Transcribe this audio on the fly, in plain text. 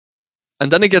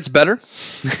And then it gets better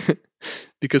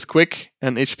because QUIC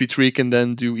and HTTP3 can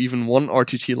then do even one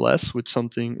RTT less with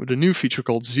a new feature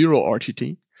called zero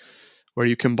RTT, where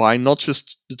you combine not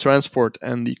just the transport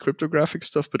and the cryptographic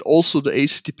stuff, but also the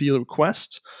HTTP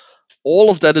request.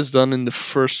 All of that is done in the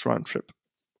first round trip.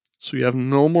 So you have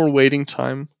no more waiting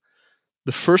time.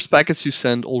 The first packets you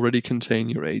send already contain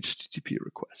your HTTP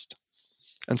request.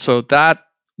 And so that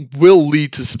will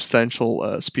lead to substantial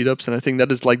speedups. And I think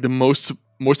that is like the most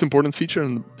important feature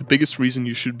and the biggest reason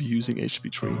you should be using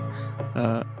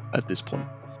HTTP3 at this point.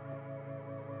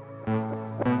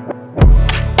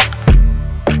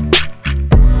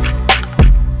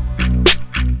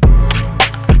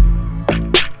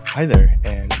 Hi there,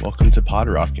 and welcome to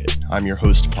PodRocket. I'm your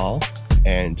host, Paul,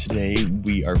 and today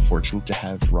we are fortunate to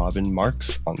have Robin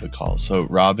Marks on the call. So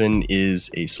Robin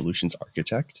is a solutions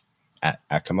architect at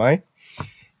Akamai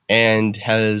and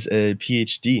has a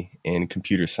PhD in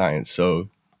computer science. So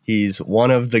he's one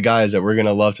of the guys that we're going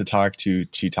to love to talk to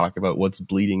talk about what's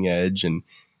bleeding edge and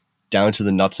down to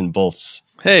the nuts and bolts.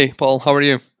 Hey, Paul, how are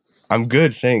you? I'm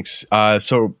good, thanks.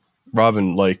 So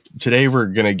Robin, today we're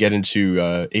going to get into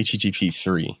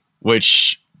HTTP3.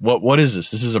 Which, what is this?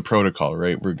 This is a protocol,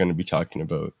 right? We're going to be talking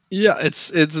about. Yeah, it's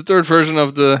the third version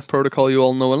of the protocol you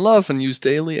all know and love and use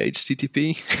daily,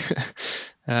 HTTP.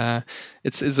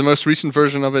 It's the most recent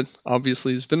version of it.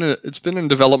 Obviously, it's been in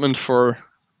development for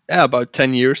about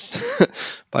 10 years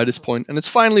by this point, and it's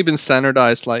finally been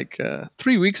standardized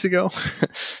 3 weeks ago.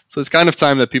 So it's kind of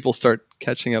time that people start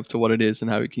catching up to what it is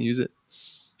and how you can use it.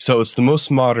 So it's the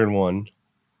most modern one.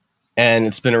 And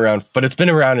it's been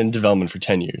around in development for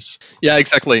 10 years. Yeah,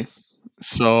 exactly.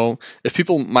 So if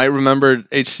people might remember,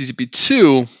 HTTP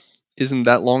 2 isn't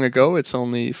that long ago. It's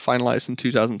only finalized in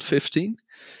 2015,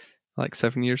 like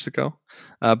 7 years ago.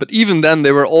 But even then,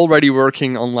 they were already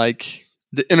working on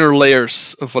the inner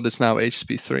layers of what is now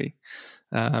HTTP 3.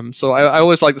 So I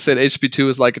always like to say that HTTP 2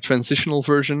 is like a transitional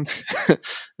version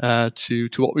to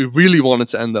what we really wanted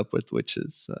to end up with, which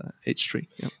is H3.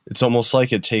 Yeah. It's almost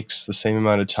like it takes the same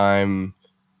amount of time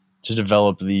to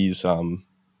develop these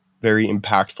very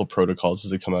impactful protocols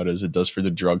as they come out as it does for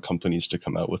the drug companies to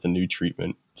come out with a new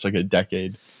treatment. It's like a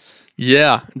decade.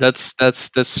 Yeah, that's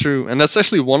true. And that's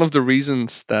actually one of the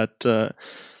reasons that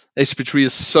HTTP3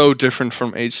 is so different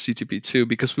from HTTP2,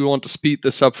 because we want to speed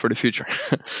this up for the future.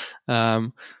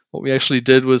 What we actually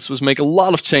did was make a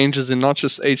lot of changes in not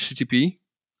just HTTP,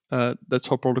 the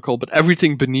top protocol, but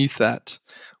everything beneath that.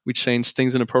 We changed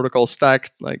things in the protocol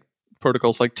stack, like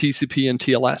protocols like TCP and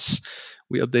TLS.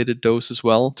 We updated those as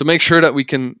well to make sure that we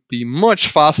can be much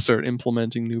faster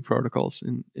implementing new protocols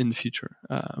in the future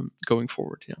going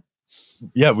forward.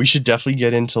 Yeah, we should definitely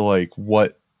get into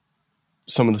what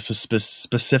some of the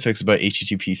specifics about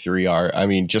HTTP3 are. I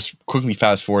mean, just quickly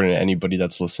fast forward to anybody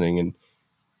that's listening and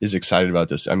is excited about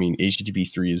this. I mean,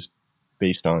 HTTP3 is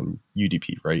based on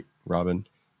UDP, right, Robin?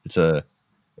 It's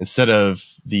instead of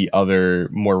the other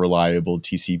more reliable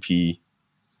TCP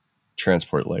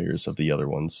transport layers of the other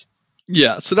ones.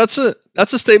 Yeah, so that's a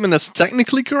statement that's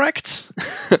technically correct,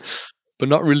 but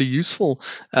not really useful.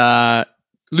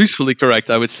 Usefully correct,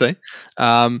 I would say.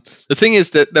 The thing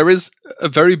is that there is a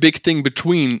very big thing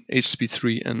between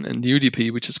HTTP3 and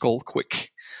UDP, which is called QUIC,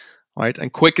 right?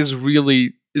 And QUIC is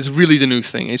really the new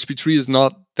thing. HTTP3 is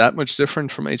not that much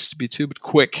different from HTTP2, but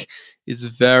QUIC is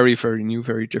very, very new,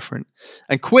 very different.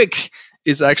 And QUIC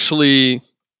is actually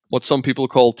what some people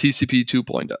call TCP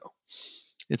 2.0.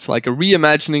 It's like a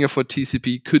reimagining of what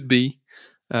TCP could be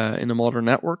in a modern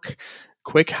network.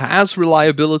 QUIC has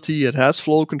reliability, it has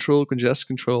flow control, congestion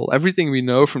control. Everything we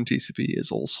know from TCP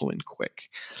is also in QUIC.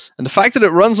 And the fact that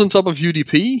it runs on top of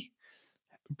UDP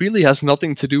really has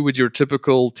nothing to do with your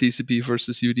typical TCP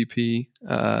versus UDP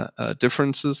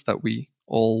differences that we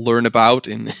all learn about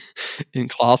in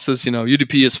classes.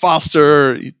 UDP is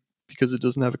faster because it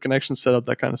doesn't have a connection setup,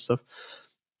 that kind of stuff.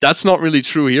 That's not really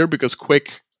true here because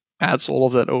QUIC adds all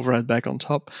of that overhead back on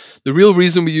top. The real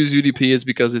reason we use UDP is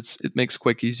because it makes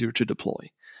QUIC easier to deploy.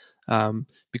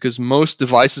 Because most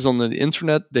devices on the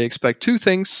internet, they expect two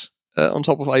things on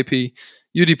top of IP,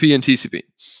 UDP and TCP.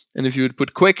 And if you would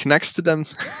put QUIC next to them,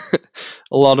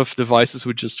 a lot of devices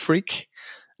would just freak.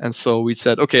 And so we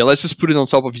said, okay, let's just put it on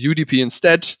top of UDP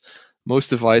instead.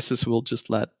 Most devices will just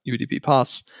let UDP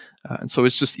pass. And so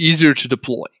it's just easier to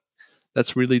deploy.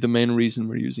 That's really the main reason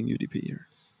we're using UDP here.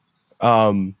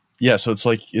 Yeah, so it's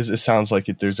it sounds like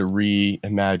there's a reimagining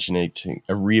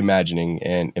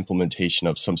and implementation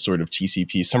of some sort of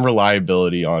TCP, some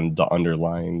reliability on the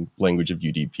underlying language of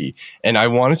UDP. And I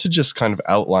wanted to just kind of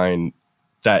outline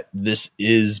that this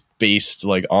is based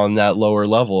like on that lower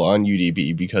level on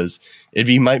UDP, because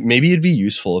maybe it'd be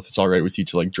useful if it's all right with you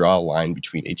to like draw a line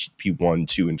between HTTP 1,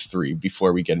 2, and 3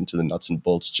 before we get into the nuts and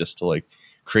bolts, just to like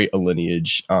create a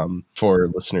lineage for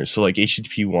listeners. So like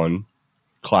HTTP 1,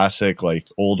 classic like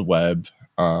old web,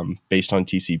 based on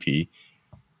TCP.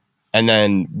 And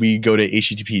then we go to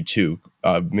HTTP 2.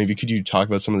 Maybe could you talk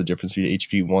about some of the difference between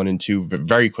HTTP 1 and 2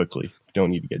 very quickly?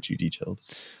 Don't need to get too detailed.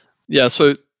 Yeah,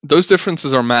 so those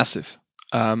differences are massive.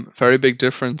 Very big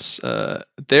difference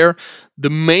there. The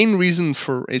main reason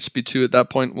for HTTP 2 at that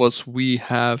point was we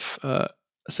have a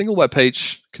single web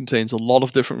page contains a lot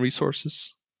of different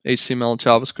resources, HTML,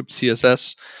 JavaScript,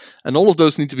 CSS, and all of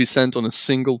those need to be sent on a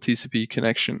single TCP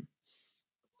connection,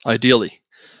 ideally.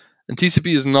 And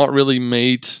TCP is not really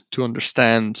made to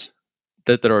understand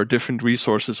that there are different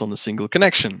resources on a single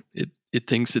connection. It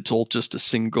thinks it's all just a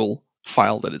single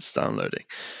file that it's downloading.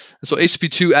 And so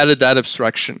HTTP 2 added that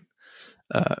abstraction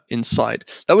inside.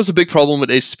 That was a big problem with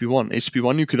HTTP 1. HTTP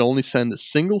 1, you could only send a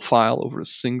single file over a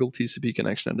single TCP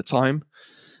connection at a time.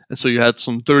 And so you had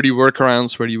some dirty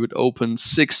workarounds where you would open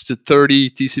 6 to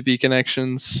 30 TCP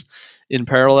connections in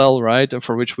parallel, right? And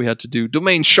for which we had to do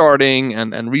domain sharding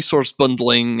and resource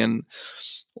bundling and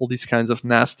all these kinds of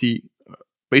nasty,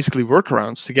 basically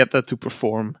workarounds to get that to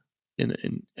perform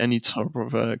in any sort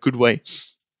of a good way.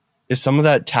 Is some of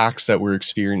that tax that we're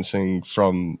experiencing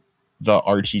from the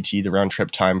RTT, the round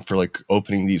trip time for like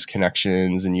opening these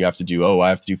connections, and you have to do, I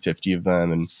have to do 50 of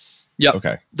them, and yeah,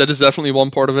 okay, that is definitely one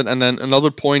part of it. And then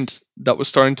another point that was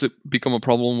starting to become a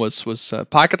problem was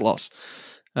packet loss,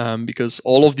 because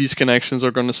all of these connections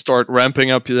are going to start ramping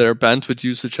up their bandwidth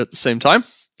usage at the same time,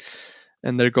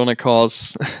 and they're going to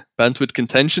cause bandwidth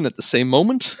contention at the same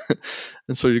moment,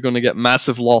 and so you're going to get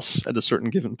massive loss at a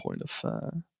certain given point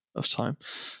of time.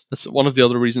 That's one of the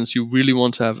other reasons you really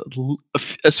want to have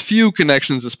as few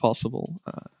connections as possible.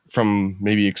 From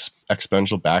maybe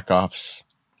exponential backoffs.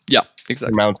 Yeah,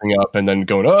 exactly. Mounting up and then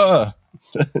going,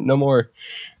 no more.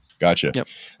 Gotcha. Yep.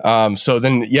 So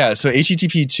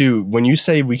HTTP 2, when you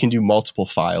say we can do multiple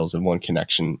files in one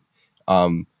connection,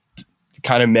 kind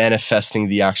of manifesting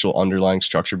the actual underlying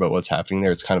structure about what's happening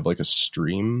there, it's kind of like a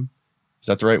stream. Is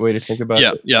that the right way to think about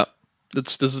it? Yeah.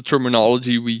 This is the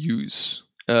terminology we use.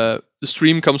 The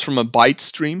stream comes from a byte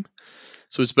stream.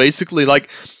 So it's basically like,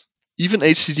 even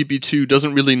HTTP 2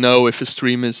 doesn't really know if a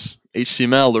stream is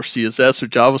HTML or CSS or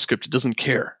JavaScript. It doesn't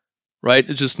care, right?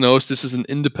 It just knows this is an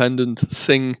independent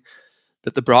thing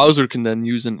that the browser can then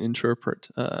use and interpret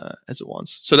as it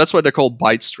wants. So that's why they're called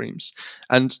byte streams.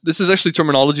 And this is actually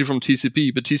terminology from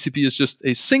TCP, but TCP is just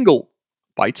a single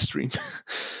byte stream.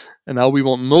 And now we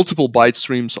want multiple byte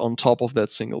streams on top of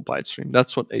that single byte stream.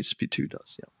 That's what HTTP 2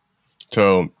 does, yeah.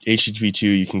 So HTTP 2,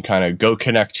 you can kind of go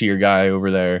connect to your guy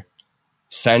over there,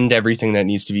 send everything that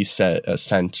needs to be sent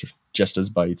just as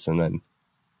bytes, and then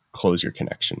close your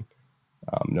connection.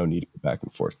 No need to go back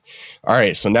and forth. All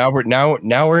right, so now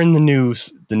we're in the new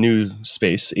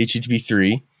space, HTTP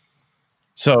 3.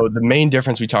 So the main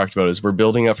difference we talked about is we're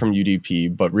building up from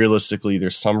UDP, but realistically,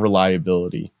 there's some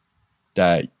reliability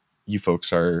that you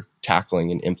folks are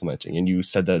tackling and implementing, and you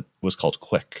said that was called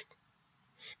QUIC.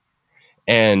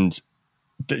 And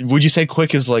would you say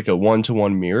QUIC is like a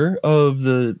one-to-one mirror of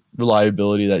the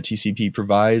reliability that TCP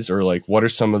provides, or like what are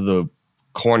some of the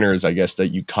corners, I guess, that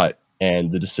you cut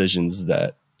and the decisions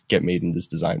that get made in this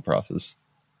design process?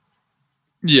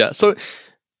 Yeah, so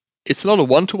it's not a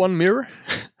one-to-one mirror,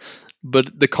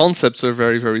 but the concepts are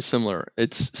very, very similar.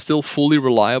 It's still fully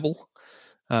reliable,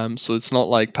 so it's not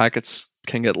like packets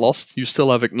can get lost. You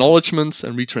still have acknowledgements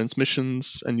and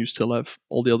retransmissions, and you still have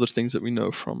all the other things that we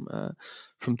know from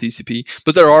TCP.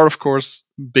 But there are, of course,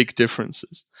 big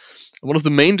differences. And one of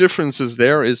the main differences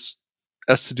there has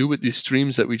to do with these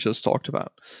streams that we just talked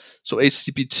about. So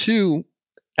HTTP 2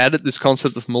 added this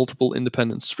concept of multiple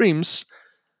independent streams,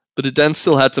 but it then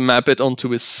still had to map it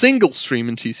onto a single stream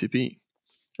in TCP.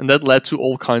 And that led to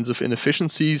all kinds of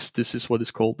inefficiencies. This is what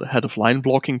is called the head of line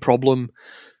blocking problem,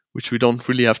 which we don't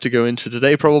really have to go into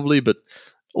today probably, but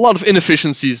a lot of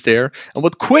inefficiencies there. And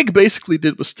what QUIC basically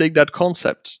did was take that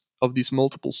concept of these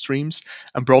multiple streams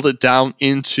and brought it down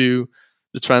into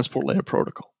the transport layer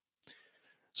protocol.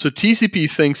 So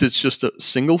TCP thinks it's just a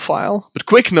single file, but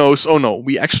QUIC knows, oh no,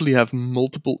 we actually have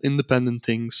multiple independent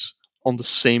things on the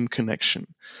same connection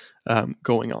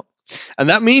going on. And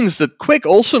that means that QUIC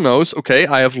also knows, okay,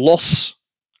 I have loss,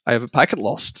 I have a packet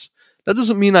lost. That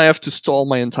doesn't mean I have to stall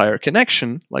my entire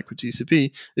connection, like with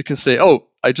TCP. It can say, oh,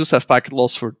 I just have packet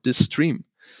loss for this stream.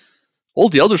 All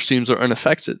the other streams are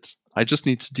unaffected. I just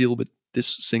need to deal with this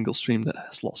single stream that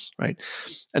has loss, right?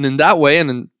 And in that way, and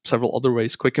in several other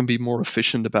ways, Quick can be more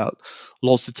efficient about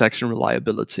loss detection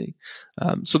reliability.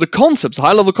 So the concepts,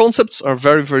 high-level concepts, are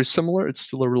very, very similar. It's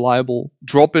still a reliable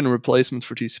drop-in replacement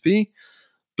for TCP,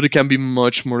 but it can be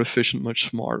much more efficient, much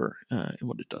smarter in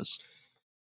what it does.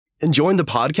 Enjoying the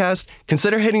podcast?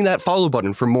 Consider hitting that follow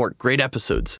button for more great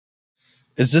episodes.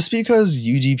 Is this because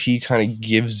UDP kind of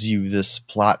gives you this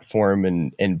platform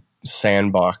and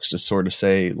sandbox to sort of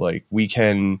say, like, we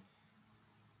can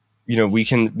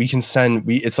send,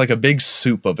 it's like a big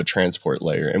soup of a transport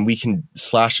layer, and we can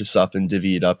slash this up and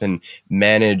divvy it up and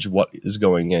manage what is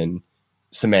going in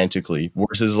semantically,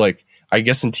 versus, like, I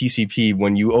guess in TCP,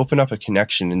 when you open up a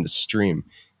connection in the stream,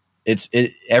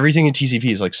 everything in TCP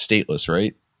is like stateless,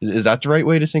 right? Is that the right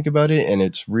way to think about it? And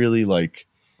it's really like,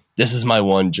 this is my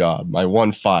one job, my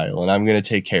one file, and I'm going to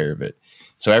take care of it.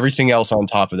 So everything else on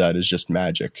top of that is just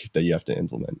magic that you have to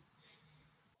implement.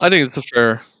 I think that's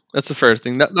a fair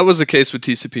thing. That was the case with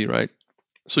TCP, right?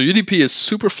 So UDP is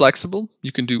super flexible.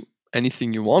 You can do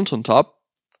anything you want on top,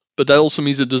 but that also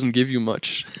means it doesn't give you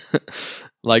much,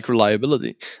 like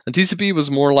reliability. And TCP was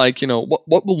more like,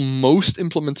 what will most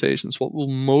implementations, what will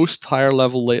most higher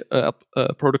level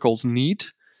protocols need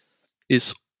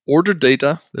is ordered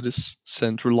data that is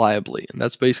sent reliably, and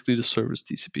that's basically the service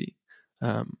TCP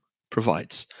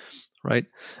provides, right?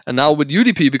 And now with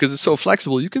UDP, because it's so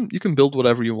flexible, you can build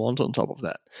whatever you want on top of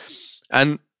that.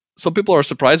 And some people are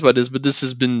surprised by this, but this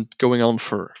has been going on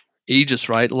for ages,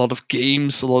 right? A lot of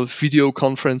games, a lot of video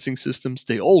conferencing systems,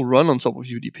 they all run on top of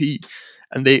UDP,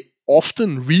 and they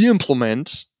often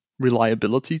re-implement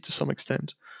reliability to some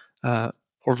extent,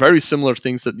 or very similar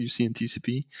things that you see in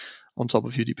TCP on top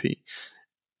of UDP.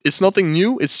 It's nothing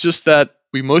new. It's just that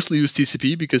we mostly use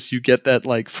TCP because you get that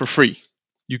like for free.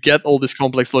 You get all this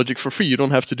complex logic for free. You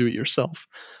don't have to do it yourself.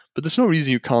 But there's no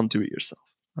reason you can't do it yourself.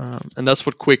 And that's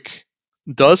what Quick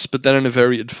does, but then in a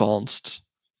very advanced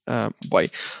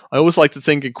way. I always like to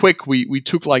think in Quick, we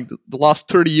took like the last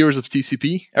 30 years of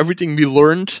TCP, everything we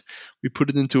learned, we put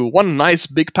it into one nice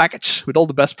big package with all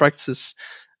the best practices,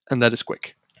 and that is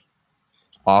Quick.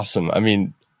 Awesome. I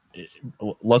mean,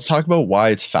 let's talk about why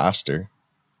it's faster.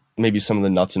 Maybe some of the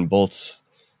nuts and bolts.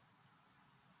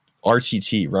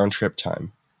 RTT, round trip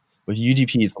time. With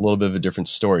UDP, it's a little bit of a different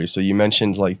story. So you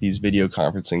mentioned like these video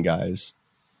conferencing guys,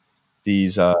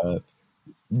 these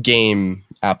game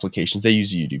applications, they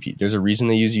use UDP. There's a reason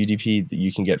they use UDP, that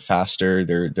you can get faster.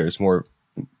 There's more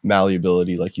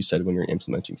malleability, like you said, when you're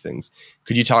implementing things.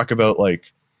 Could you talk about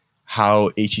like how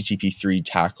HTTP3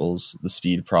 tackles the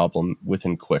speed problem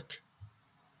within Quick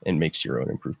and makes your own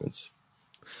improvements?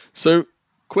 So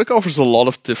Quick offers a lot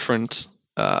of different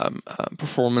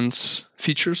performance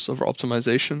features of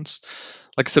optimizations.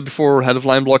 Like I said before, head of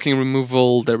line blocking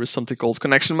removal, there is something called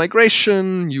connection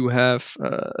migration, you have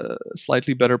a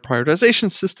slightly better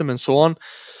prioritization system, and so on.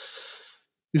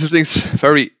 These are things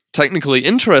very technically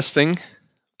interesting,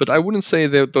 but I wouldn't say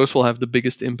that those will have the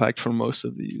biggest impact for most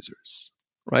of the users,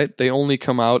 right? They only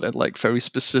come out at like very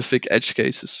specific edge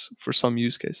cases for some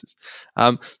use cases.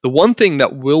 The one thing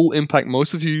that will impact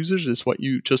most of your users is what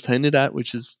you just hinted at,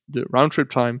 which is the round trip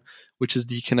time, which is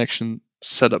the connection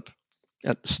setup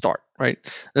at the start, right?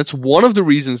 That's one of the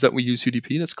reasons that we use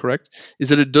UDP, that's correct, is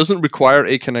that it doesn't require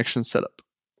a connection setup.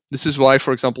 This is why,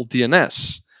 for example,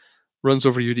 DNS runs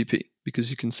over UDP, because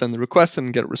you can send the request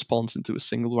and get a response into a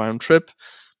single round trip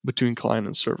between client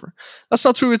and server. That's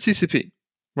not true with TCP,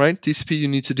 right? TCP, you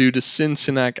need to do the SYN,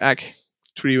 SYNAC, ACK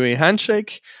three-way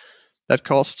handshake. That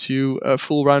costs you a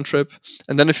full round trip.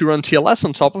 And then if you run TLS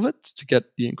on top of it to get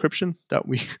the encryption that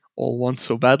we all want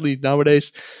so badly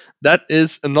nowadays, that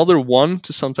is another 1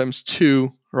 to sometimes 2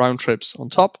 round trips on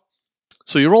top.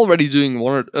 So you're already doing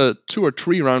 2 or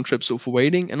 3 round trips of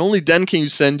waiting, and only then can you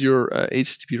send your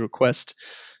HTTP request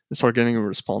and start getting a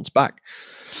response back.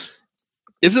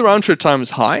 If the round trip time is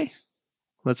high,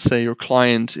 let's say your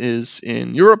client is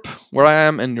in Europe, where I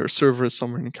am, and your server is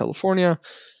somewhere in California,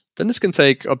 then this can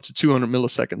take up to 200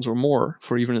 milliseconds or more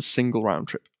for even a single round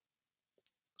trip,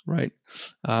 right?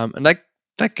 And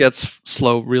that gets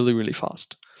slow really, really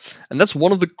fast. And that's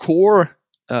one of the core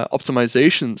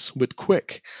optimizations with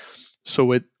Quick. So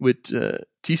with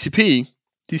TCP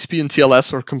and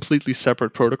TLS are completely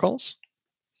separate protocols.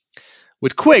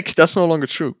 With Quick, that's no longer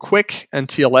true. Quick and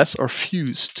TLS are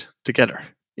fused together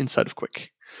inside of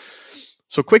Quick.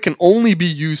 So Quick can only be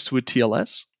used with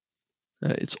TLS.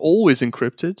 It's always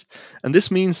encrypted. And this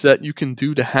means that you can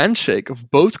do the handshake of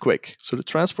both Quick, so the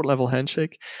transport level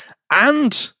handshake,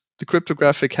 and the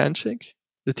cryptographic handshake,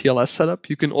 the TLS setup.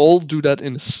 You can all do that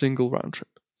in a single round trip.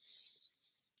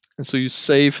 And so you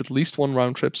save at least 1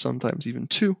 round trip, sometimes even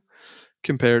 2,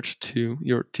 compared to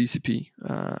your TCP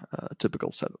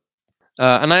typical setup.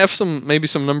 And I have maybe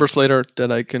some numbers later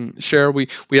that I can share. We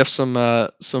have some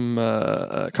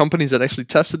companies that actually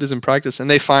tested this in practice, and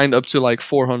they find up to like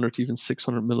 400, even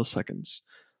 600 milliseconds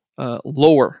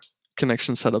lower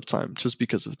connection setup time just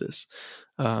because of this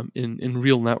in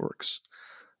real networks.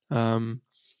 And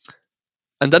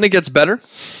then it gets better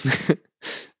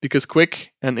because QUIC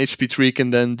and HTTP3 can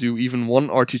then do even one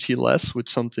RTT less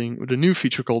with a new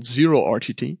feature called zero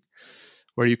RTT,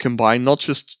 where you combine not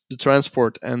just the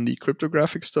transport and the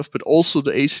cryptographic stuff, but also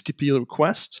the HTTP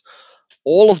request.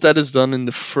 All of that is done in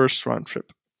the first round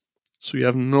trip. So you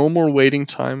have no more waiting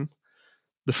time.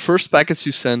 The first packets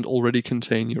you send already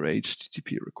contain your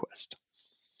HTTP request.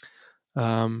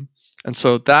 And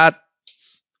so that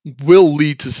will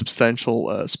lead to substantial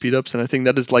speedups. And I think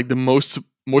that is like the most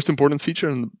important feature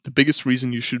and the biggest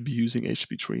reason you should be using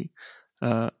HTTP3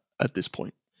 at this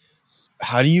point.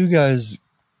 How do you guys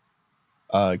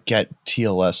get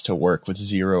TLS to work with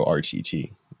zero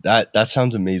RTT? That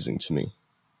sounds amazing to me.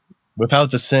 Without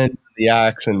the send, the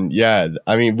ACKs, and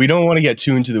I mean, we don't want to get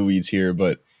too into the weeds here,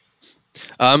 but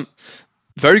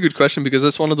very good question, because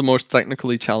that's one of the most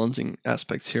technically challenging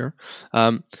aspects here.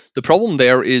 The problem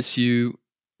there is to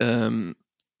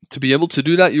be able to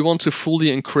do that, you want to fully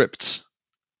encrypt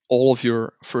all of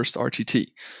your first RTT.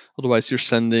 Otherwise, you're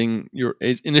sending your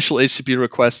initial HTTP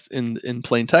request in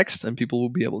plain text, and people will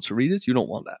be able to read it. You don't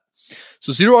want that.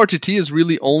 So zero RTT is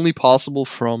really only possible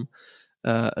from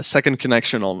a second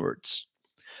connection onwards.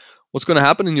 What's going to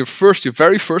happen in your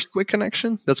very first QUIC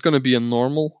connection? That's going to be a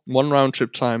normal one round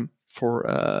trip time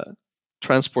for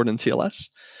transport and TLS.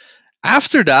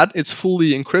 After that, it's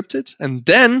fully encrypted, and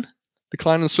then the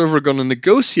client and server are going to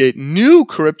negotiate new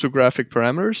cryptographic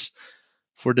parameters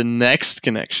for the next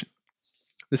connection.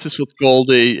 This is what's called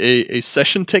a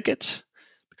session ticket,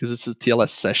 because it's a TLS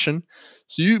session.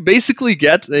 So you basically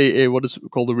get what is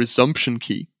called a resumption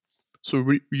key. So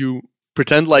you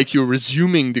pretend like you're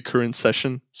resuming the current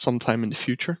session sometime in the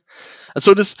future. And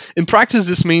so in practice,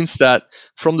 this means that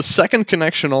from the second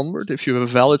connection onward, if you have a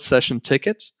valid session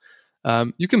ticket,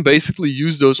 you can basically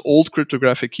use those old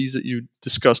cryptographic keys that you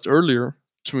discussed earlier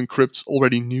to encrypt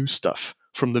already new stuff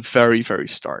from the very, very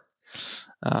start.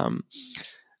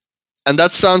 And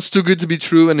that sounds too good to be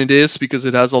true, and it is, because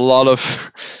it has a lot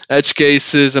of edge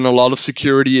cases and a lot of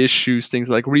security issues, things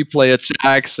like replay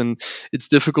attacks, and it's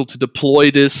difficult to deploy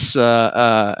this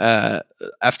after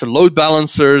load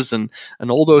balancers and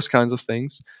all those kinds of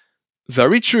things.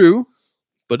 Very true,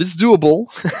 but it's doable,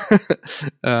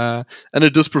 and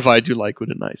it does provide you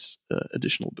with a nice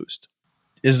additional boost.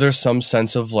 Is there some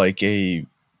sense of like a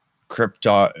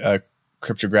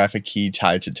cryptographic key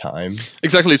tied to time?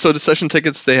 Exactly. So the session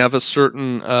tickets, they have a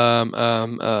certain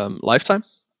lifetime,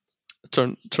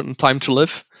 certain time to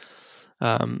live.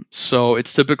 So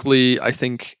it's typically, I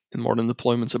think, in modern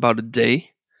deployments, about a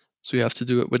day. So you have to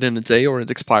do it within a day, or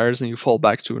it expires and you fall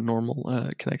back to a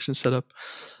normal connection setup.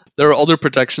 There are other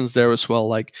protections there as well.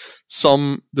 Like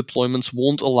some deployments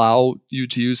won't allow you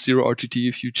to use zero RTT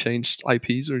if you changed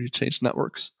IPs or you changed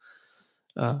networks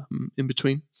in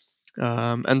between.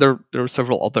 And there are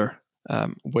several other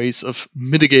ways of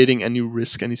mitigating any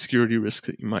security risk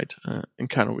that you might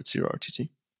encounter with zero RTT.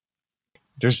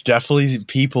 There's definitely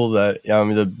people that,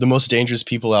 the most dangerous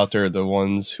people out there are the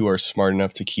ones who are smart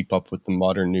enough to keep up with the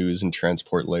modern news and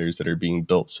transport layers that are being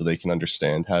built so they can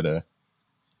understand how to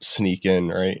sneak in,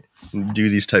 right, and do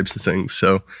these types of things.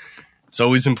 So it's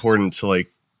always important to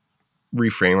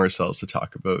reframe ourselves to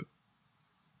talk about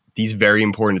these very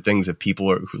important things if people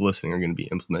who are listening are going to be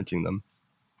implementing them.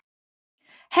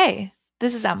 Hey,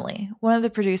 this is Emily, one of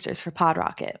the producers for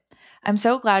PodRocket. I'm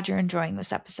so glad you're enjoying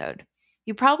this episode.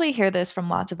 You probably hear this from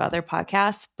lots of other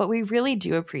podcasts, but we really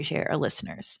do appreciate our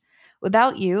listeners.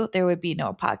 Without you, there would be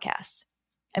no podcasts.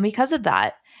 And because of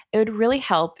that, it would really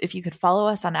help if you could follow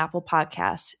us on Apple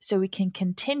Podcasts so we can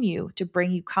continue to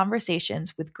bring you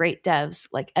conversations with great devs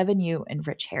like Evan Yu and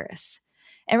Rich Harris.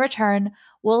 In return,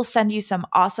 we'll send you some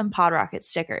awesome PodRocket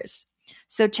stickers.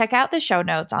 So check out the show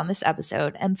notes on this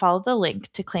episode and follow the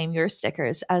link to claim your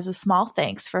stickers as a small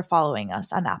thanks for following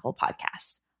us on Apple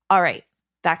Podcasts. All right,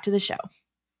 back to the show.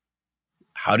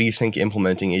 How do you think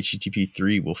implementing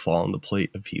HTTP3 will fall on the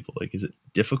plate of people? Is it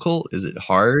difficult? Is it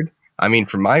hard? I mean,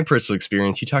 from my personal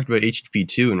experience, you talked about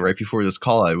HTTP2, and right before this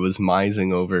call, I was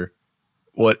mising over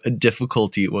what a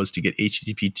difficulty it was to get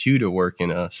HTTP2 to work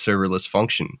in a serverless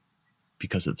function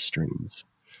because of streams.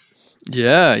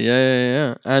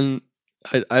 Yeah. And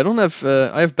I don't have,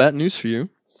 I have bad news for you.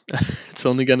 It's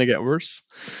only going to get worse.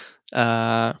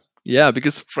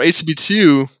 Because for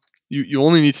HTTP2, you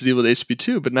only need to deal with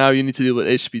HTTP2, but now you need to deal with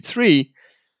HTTP3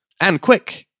 and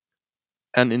QUIC,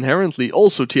 and inherently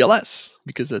also TLS,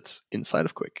 because it's inside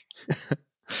of QUIC.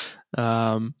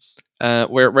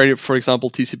 Where, for example,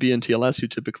 TCP and TLS, you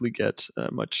typically get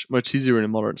much easier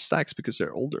in modern stacks because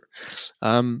they're older.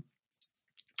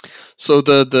 So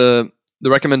the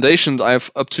recommendation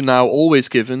I've up to now always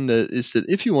given is that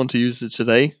if you want to use it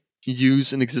today,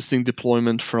 use an existing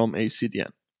deployment from a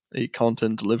CDN, a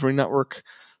content delivery network,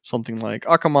 something like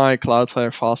Akamai,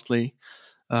 Cloudflare, Fastly.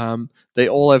 They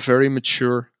all have very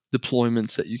mature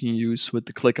deployments that you can use with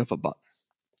the click of a button.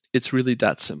 It's really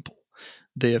that simple.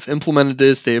 They have implemented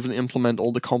this. They have implemented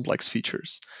all the complex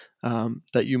features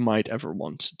that you might ever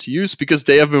want to use, because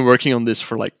they have been working on this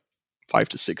for like 5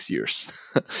 to 6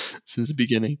 years since the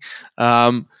beginning.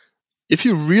 If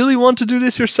you really want to do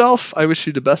this yourself, I wish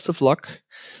you the best of luck.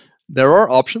 There are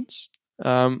options,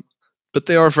 but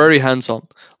they are very hands-on.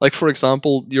 Like, for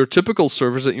example, your typical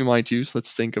servers that you might use,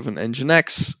 let's think of an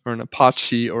Nginx or an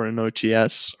Apache or an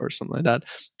Node.js or something like that,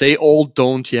 they all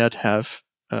don't yet have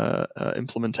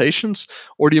implementations,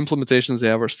 or the implementations they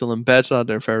have are still in beta.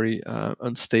 They're very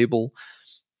unstable,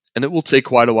 and it will take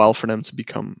quite a while for them to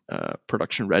become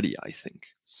production ready, I think.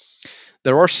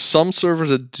 There are some servers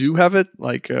that do have it,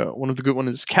 like one of the good ones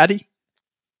is Caddy,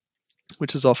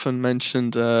 which is often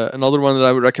mentioned. Another one that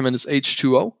I would recommend is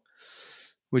H2O,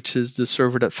 which is the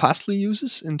server that Fastly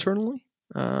uses internally.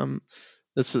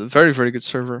 That's a very, very good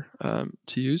server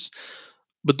to use.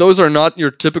 But those are not your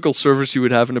typical servers you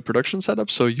would have in a production setup,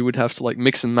 so you would have to like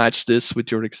mix and match this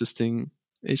with your existing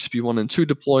HTTP 1 and 2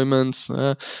 deployments.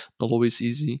 Not always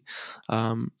easy.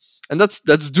 And that's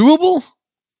doable,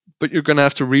 but you're going to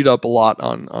have to read up a lot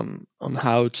on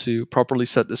how to properly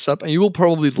set this up, and you will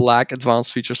probably lack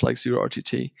advanced features like zero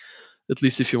RTT, at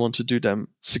least if you want to do them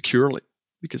securely,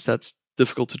 because that's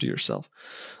difficult to do yourself.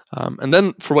 And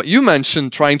then for what you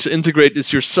mentioned, trying to integrate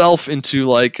this yourself into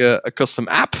like a custom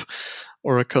app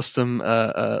or a custom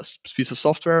piece of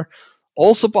software,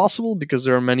 also possible, because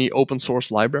there are many open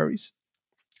source libraries.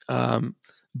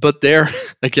 But there,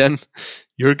 again,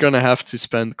 you're going to have to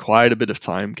spend quite a bit of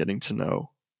time getting to know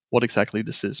what exactly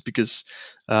this is, because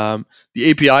the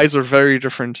APIs are very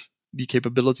different, the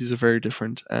capabilities are very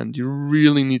different, and you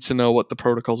really need to know what the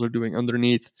protocols are doing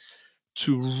underneath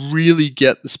to really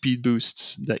get the speed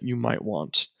boosts that you might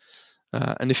want.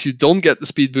 And if you don't get the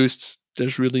speed boosts,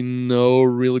 there's really no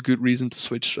really good reason to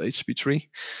switch to HTTP3. And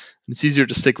it's easier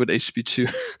to stick with HTTP2.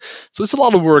 So it's a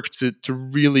lot of work to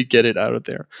really get it out of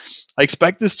there. I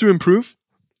expect this to improve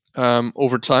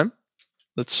over time,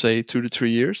 let's say 2 to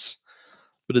 3 years.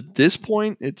 But at this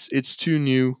point, it's too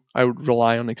new. I would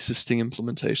rely on existing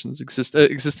implementations,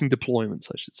 existing deployments,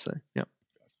 I should say. Yeah.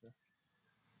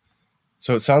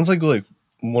 So it sounds like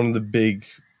one of the big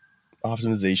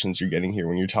optimizations you're getting here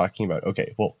when you're talking about,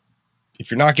 okay, well, if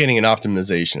you're not getting an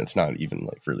optimization, it's not even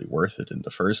like really worth it in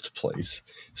the first place.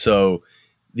 So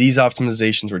these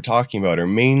optimizations we're talking about are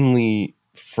mainly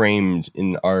framed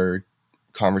in our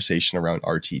conversation around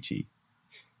RTT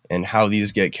and how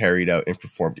these get carried out and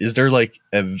performed. Is there like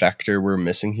a vector we're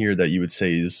missing here that you would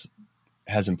say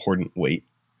has important weight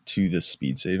to this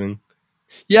speed saving?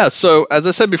 Yeah, so as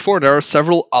I said before, there are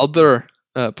several other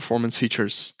performance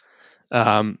features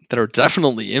that are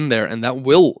definitely in there and that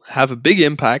will have a big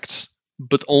impact,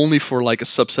 but only for like a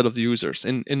subset of the users.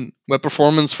 In web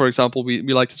performance, for example, we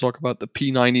like to talk about the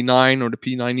P99 or the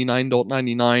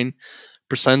P99.99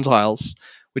 percentiles,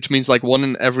 which means like 1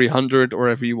 in every 100 or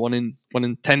every 1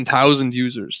 in 10,000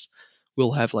 users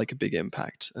will have like a big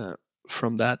impact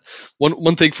from that.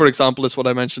 One thing, for example, is what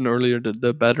I mentioned earlier,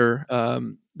 the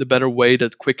better way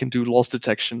that QUIC can do loss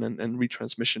detection and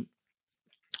retransmission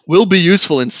will be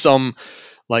useful in some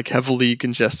like heavily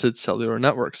congested cellular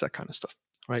networks, that kind of stuff,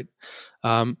 right?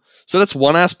 So that's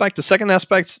one aspect. The second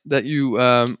aspect that you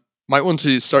might want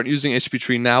to start using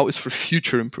HTTP3 now is for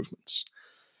future improvements.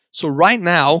 So right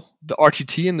now, the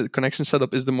RTT and the connection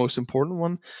setup is the most important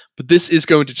one, but this is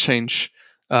going to change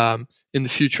in the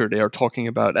future. They are talking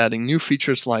about adding new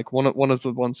features, like one of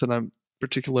the ones that I'm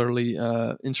particularly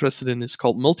interested in is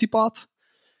called multipath,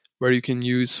 where you can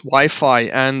use Wi-Fi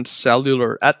and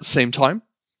cellular at the same time.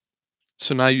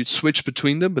 So now you'd switch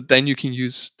between them, but then you can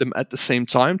use them at the same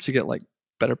time to get like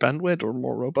better bandwidth or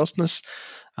more robustness.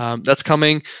 That's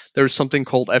coming. There is something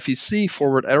called FEC,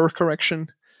 forward error correction,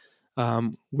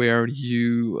 where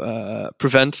you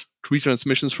prevent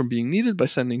retransmissions from being needed by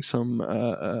sending some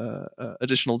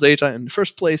additional data in the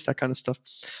first place, that kind of stuff.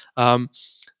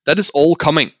 That is all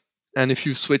coming. And if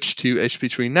you switch to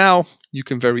HTTP3 now, you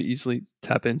can very easily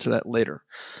tap into that later.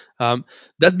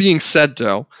 That being said,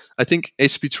 though, I think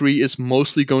HTTP3 is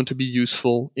mostly going to be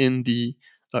useful in the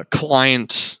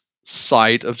client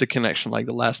side of the connection, like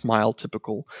the last mile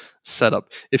typical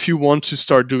setup. If you want to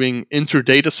start doing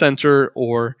inter-data center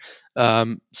or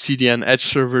CDN edge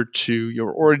server to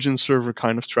your origin server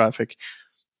kind of traffic,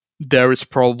 there is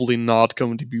probably not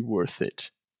going to be worth it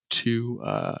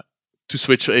to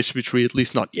switch to HTTP3, at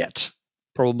least not yet.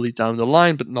 Probably down the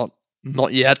line, but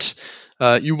not yet.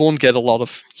 You won't get a lot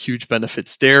of huge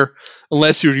benefits there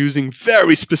unless you're using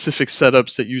very specific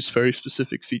setups that use very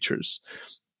specific features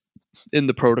in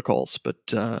the protocols.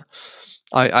 But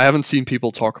I haven't seen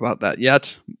people talk about that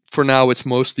yet. For now, it's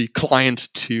mostly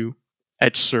client to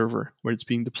edge server where it's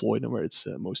being deployed and where it's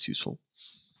most useful.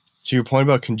 To your point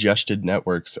about congested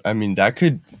networks, I mean,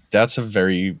 that's a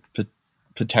very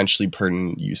potentially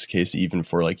pertinent use case even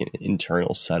for like an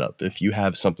internal setup. If you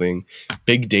have something,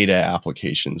 big data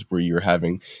applications where you're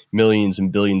having millions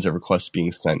and billions of requests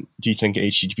being sent, do you think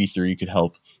HTTP3 could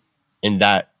help in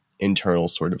that internal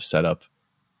sort of setup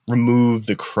remove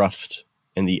the cruft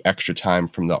and the extra time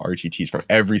from the RTTs from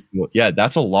every single,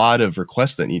 that's a lot of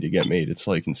requests that need to get made. It's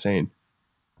like insane.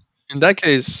 In that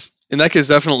case,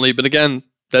 definitely. But again,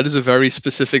 that is a very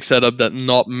specific setup that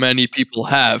not many people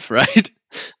have, right?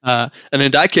 And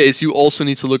in that case, you also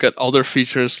need to look at other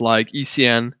features like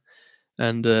ECN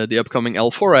and the upcoming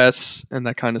L4S and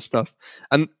that kind of stuff.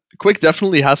 And Quick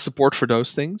definitely has support for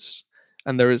those things,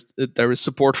 and there is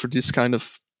support for this kind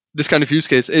of use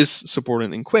case is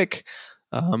supported in Quick.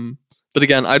 But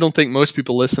again, I don't think most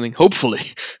people listening,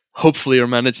 hopefully, are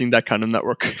managing that kind of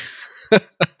network,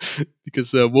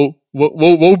 because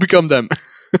we'll become them.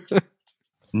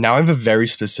 Now I have a very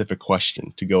specific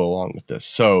question to go along with this.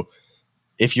 So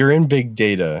if you're in big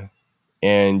data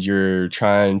and you're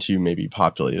trying to maybe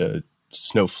populate a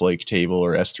Snowflake table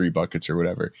or S3 buckets or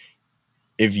whatever,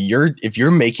 if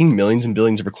you're making millions and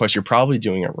billions of requests, you're probably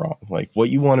doing it wrong. Like, what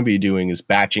you want to be doing is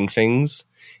batching things.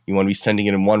 You want to be sending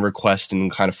it in one request and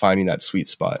kind of finding that sweet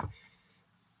spot.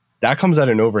 That comes at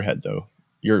an overhead, though.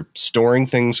 You're storing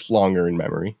things longer in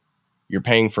memory. You're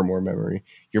paying for more memory.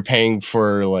 You're paying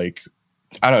for, like,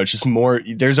 I don't know, it's just more.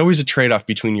 There's always a trade-off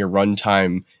between your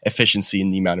runtime efficiency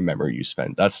and the amount of memory you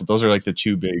spend. Those are like the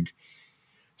two big.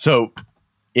 So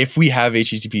if we have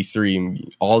HTTP3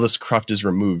 and all this cruft is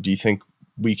removed, do you think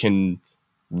we can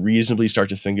reasonably start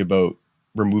to think about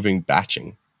removing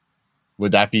batching?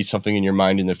 Would that be something in your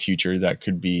mind in the future that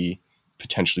could be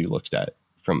potentially looked at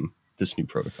from this new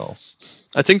protocol?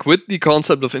 I think with the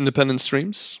concept of independent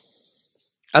streams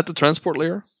at the transport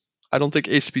layer, I don't think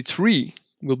HTTP3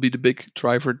 will be the big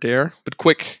driver there, but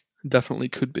Quick definitely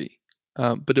could be.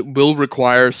 But it will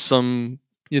require some,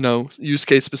 use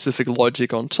case specific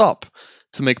logic on top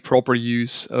to make proper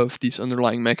use of these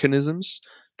underlying mechanisms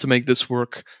to make this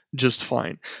work just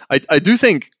fine. I do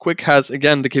think Quick has,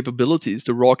 again,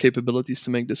 the raw capabilities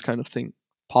to make this kind of thing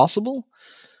possible.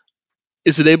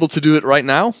 Is it able to do it right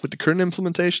now with the current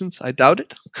implementations? I doubt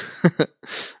it.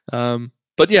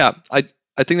 But yeah, I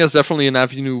think that's definitely an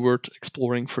avenue worth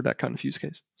exploring for that kind of use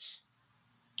case.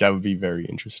 That would be very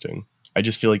interesting. I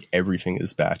just feel like everything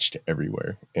is batched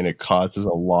everywhere, and it causes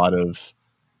a lot of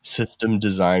system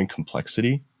design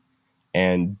complexity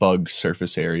and bug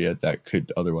surface area that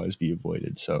could otherwise be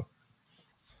avoided. So,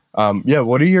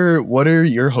 what are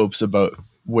your hopes about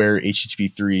where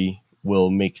HTTP3 will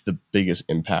make the biggest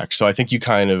impact? So I think you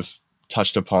kind of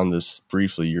touched upon this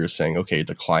briefly. You're saying, okay,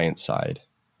 the client side,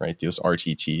 right? Those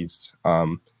RTTs.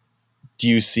 Do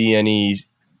you see any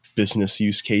business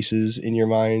use cases in your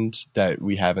mind that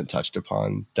we haven't touched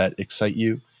upon that excite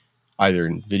you, either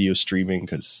in video streaming,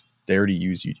 because they already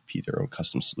use UDP, their own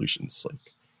custom solutions?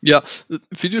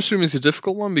 Video streaming is a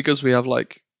difficult one because we have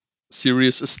like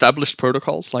serious established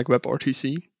protocols like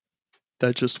WebRTC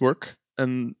that just work,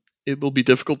 and it will be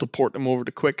difficult to port them over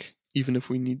to Quick, even if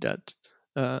we need that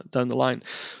down the line.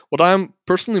 What I'm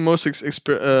personally most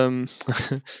interested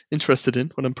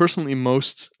in, what I'm personally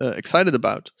most excited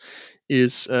about,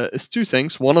 is two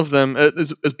things. One of them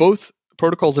is both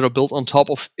protocols that are built on top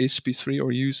of HTTP3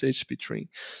 or use HTTP3.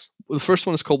 The first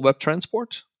one is called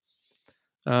WebTransport,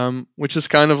 which is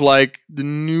kind of like the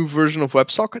new version of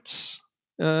WebSockets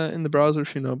in the browser,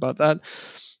 if you know about that.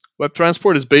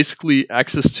 WebTransport is basically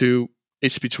access to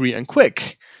HTTP3 and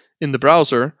Quick in the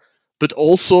browser, but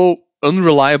also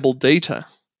unreliable data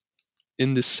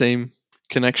in the same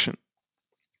connection.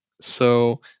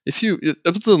 So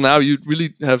up until now, you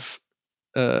really have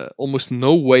almost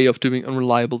no way of doing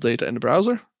unreliable data in the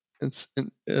browser,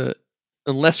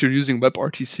 unless you're using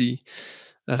WebRTC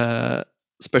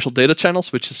special data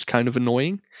channels, which is kind of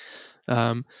annoying.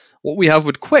 What we have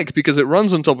with Quick, because it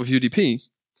runs on top of UDP,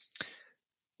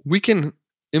 we can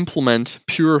implement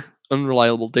pure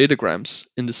unreliable datagrams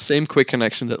in the same Quick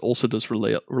connection that also does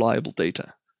reliable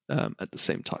data. at the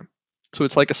same time. So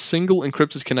it's like a single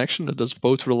encrypted connection that does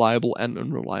both reliable and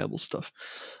unreliable stuff.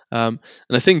 And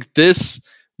I think this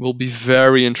will be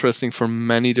very interesting for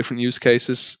many different use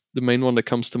cases. The main one that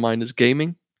comes to mind is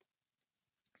gaming.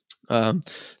 You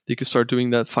can start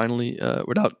doing that finally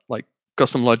without like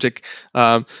custom logic.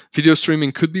 Video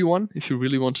streaming could be one if you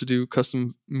really want to do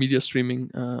custom media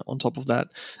streaming on top of that,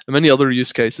 and many other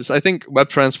use cases. I think web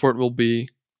transport will be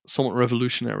somewhat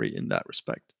revolutionary in that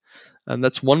respect. And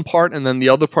that's one part. And then the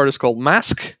other part is called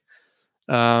Mask,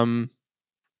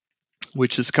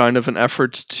 which is kind of an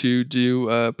effort to do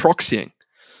proxying.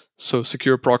 So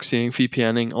secure proxying,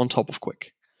 VPNing on top of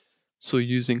Quick. So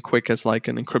using Quick as like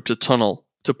an encrypted tunnel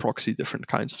to proxy different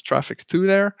kinds of traffic through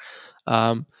there.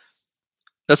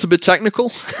 That's a bit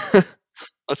technical.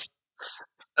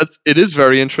 It is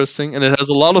very interesting, and it has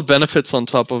a lot of benefits on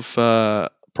top of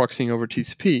proxying over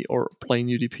TCP or plain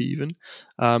UDP even.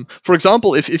 For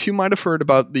example, if you might have heard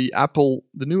about the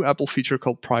new Apple feature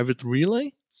called Private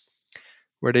Relay,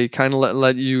 where they kind of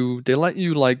let you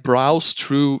like browse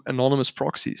through anonymous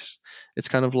proxies. It's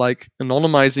kind of like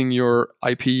anonymizing your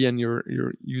IP and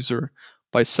your user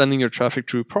by sending your traffic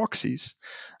through proxies,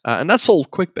 and that's all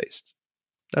Quick based.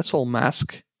 That's all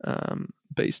Mask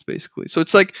based basically. So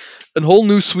it's like a whole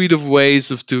new suite of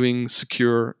ways of doing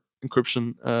secure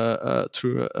encryption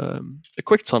through a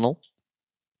Quick tunnel,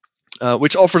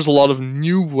 which offers a lot of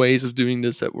new ways of doing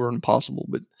this that weren't possible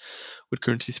with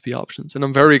current TCP options. And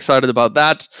I'm very excited about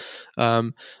that.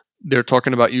 They're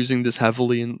talking about using this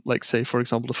heavily in, like, say, for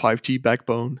example, the 5G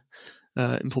backbone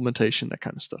implementation, that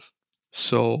kind of stuff.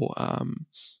 So,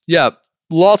 yeah,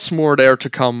 lots more there to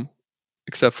come,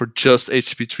 except for just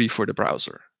HTTP3 for the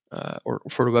browser or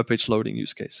for the web page loading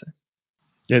use case.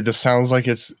 Yeah, this sounds like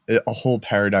it's a whole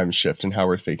paradigm shift in how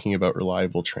we're thinking about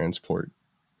reliable transport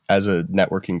as a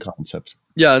networking concept.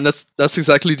 Yeah, and that's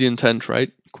exactly the intent,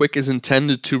 right? Quick is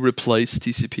intended to replace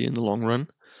TCP in the long run.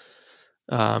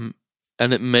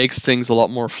 And it makes things a lot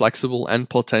more flexible and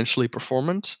potentially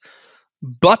performant.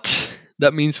 But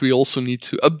that means we also need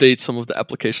to update some of the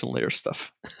application layer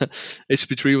stuff.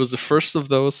 HTTP3 was the first of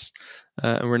those,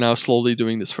 and we're now slowly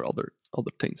doing this for other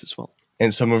things as well.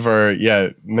 And some of our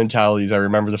mentalities. I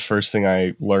remember the first thing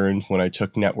I learned when I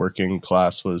took networking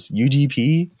class was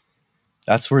UDP.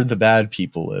 That's where the bad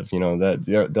people live. You know,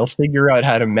 that they'll figure out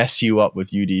how to mess you up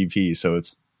with UDP, so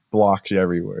it's blocked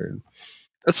everywhere.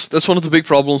 That's one of the big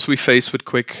problems we face with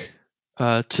Quick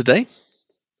today.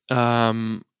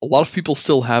 A lot of people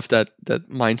still have that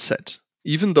mindset.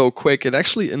 Even though Quick, it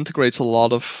actually integrates a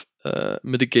lot of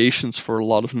mitigations for a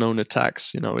lot of known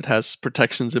attacks. You know, it has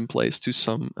protections in place to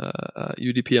some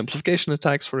UDP amplification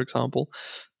attacks, for example.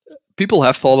 People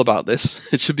have thought about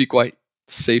this. It should be quite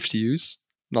safe to use.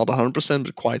 Not 100%,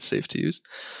 but quite safe to use.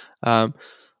 But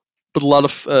a lot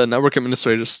of network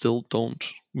administrators still don't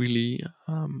really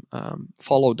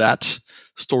follow that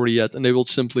story yet, and they will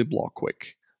simply block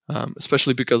Quick.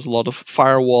 Especially because a lot of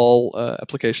firewall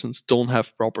applications don't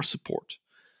have proper support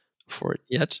for it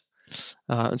yet.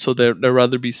 And so they'd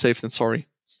rather be safe than sorry.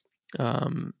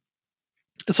 And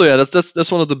so yeah,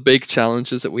 that's one of the big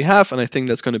challenges that we have, and I think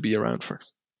that's going to be around for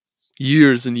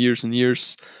years and years and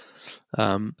years.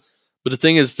 But the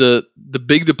thing is, the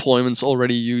big deployments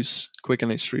already use Quick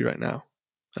NH3 right now.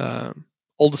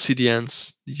 All the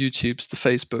CDNs, the YouTubes, the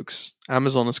Facebooks,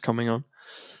 Amazon is coming on.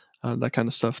 That kind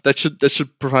of stuff. That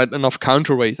should provide enough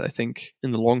counterweight, I think,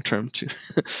 in the long term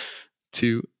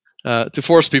to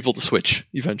force people to switch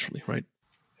eventually, right?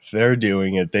 If they're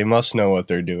doing it, they must know what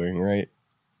they're doing, right?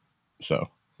 So,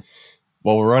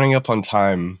 well, we're running up on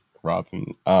time,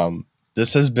 Robin.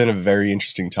 This has been a very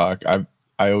interesting talk.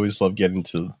 I always love getting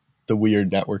to the weird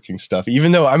networking stuff,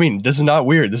 even though, I mean, this is not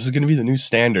weird. This is going to be the new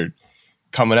standard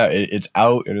coming out. It's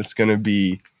out, and it's going to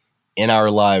be in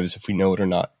our lives if we know it or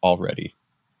not already.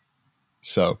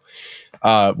 So,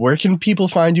 where can people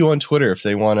find you on Twitter if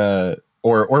they want to,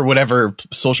 or whatever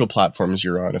social platforms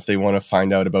you're on, if they want to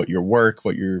find out about your work,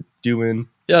 what you're doing?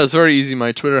 Yeah, it's very easy.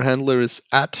 My Twitter handler is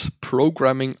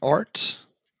 @programmingart,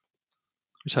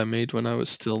 which I made when I was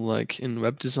still like in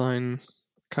web design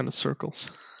kind of circles.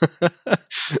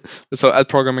 So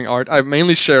 @programmingart, I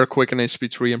mainly share Quick and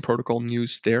HTTP3 and protocol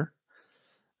news there.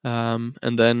 And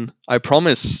then I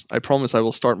promise I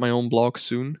will start my own blog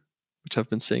soon, which I've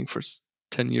been saying for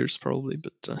 10 years probably,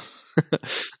 but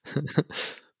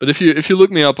but if you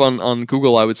look me up on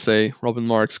Google, I would say Robin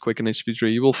Marks, Quick and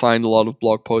HTTP3, you will find a lot of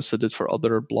blog posts I did for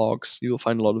other blogs. You will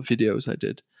find a lot of videos I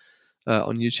did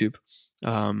on YouTube.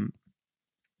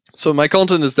 So my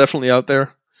content is definitely out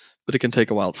there, but it can take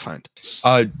a while to find.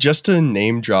 Just to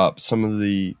name drop some of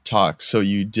the talks. So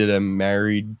you did a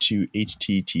Married to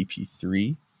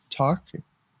HTTP3 talk?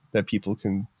 that people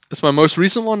can? It's my most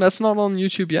recent one. That's not on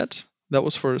YouTube yet. That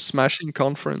was for Smashing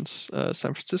Conference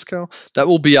San Francisco. That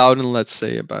will be out in, let's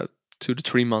say, about 2 to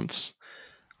 3 months,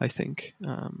 I think.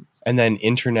 And then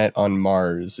Internet on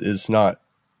Mars is not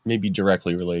maybe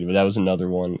directly related, but that was another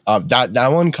one.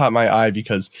 That one caught my eye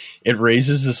because it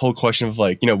raises this whole question of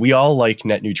like, we all like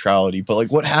net neutrality, but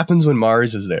like what happens when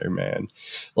Mars is there, man?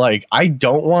 Like, I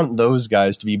don't want those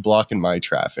guys to be blocking my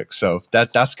traffic. So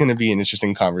that's going to be an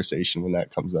interesting conversation when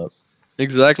that comes up.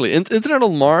 Exactly. Internet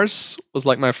on Mars was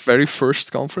like my very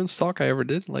first conference talk I ever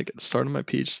did, like at the start of my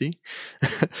PhD.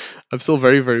 I'm still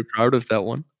very, very proud of that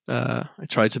one. I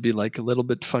tried to be like a little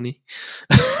bit funny.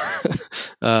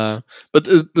 But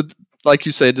like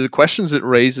you say, the questions it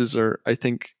raises are, I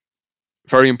think,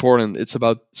 very important. It's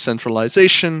about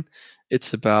centralization.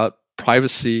 It's about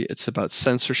privacy. It's about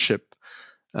censorship.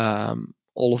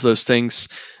 All of those things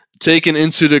taken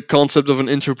into the concept of an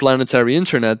interplanetary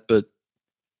internet, but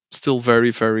still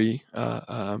very, very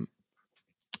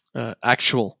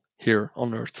actual here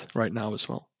on Earth right now as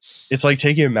well. It's like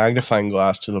taking a magnifying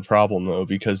glass to the problem, though,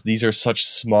 because these are such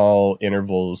small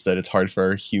intervals that it's hard for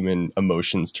our human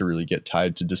emotions to really get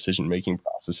tied to decision-making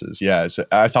processes. Yeah,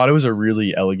 I thought it was a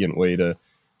really elegant way to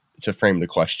frame the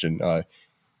question.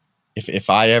 If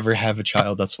I ever have a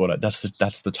child, that's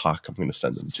the talk I'm going to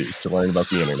send them to learn about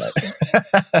the internet.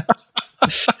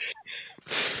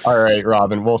 All right,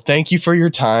 Robin. Well, thank you for your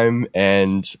time,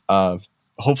 and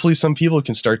hopefully some people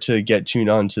can start to get tuned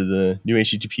on to the new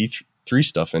HTTP 3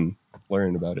 stuff and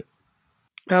learn about it.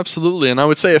 Absolutely, and I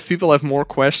would say if people have more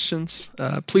questions,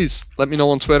 please let me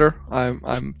know on Twitter.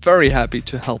 I'm very happy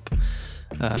to help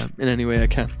in any way I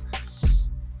can.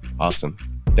 Awesome.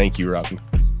 Thank you, Robin.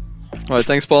 All right,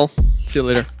 thanks, Paul. See you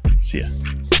later. See ya.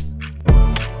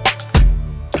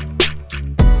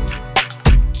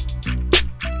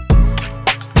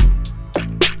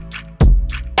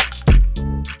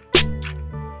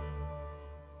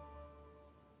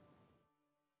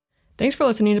 Thanks for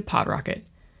listening to PodRocket.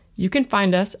 You can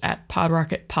find us at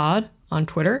PodRocketPod on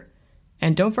Twitter,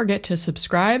 and don't forget to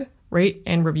subscribe, rate,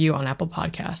 and review on Apple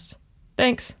Podcasts.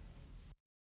 Thanks.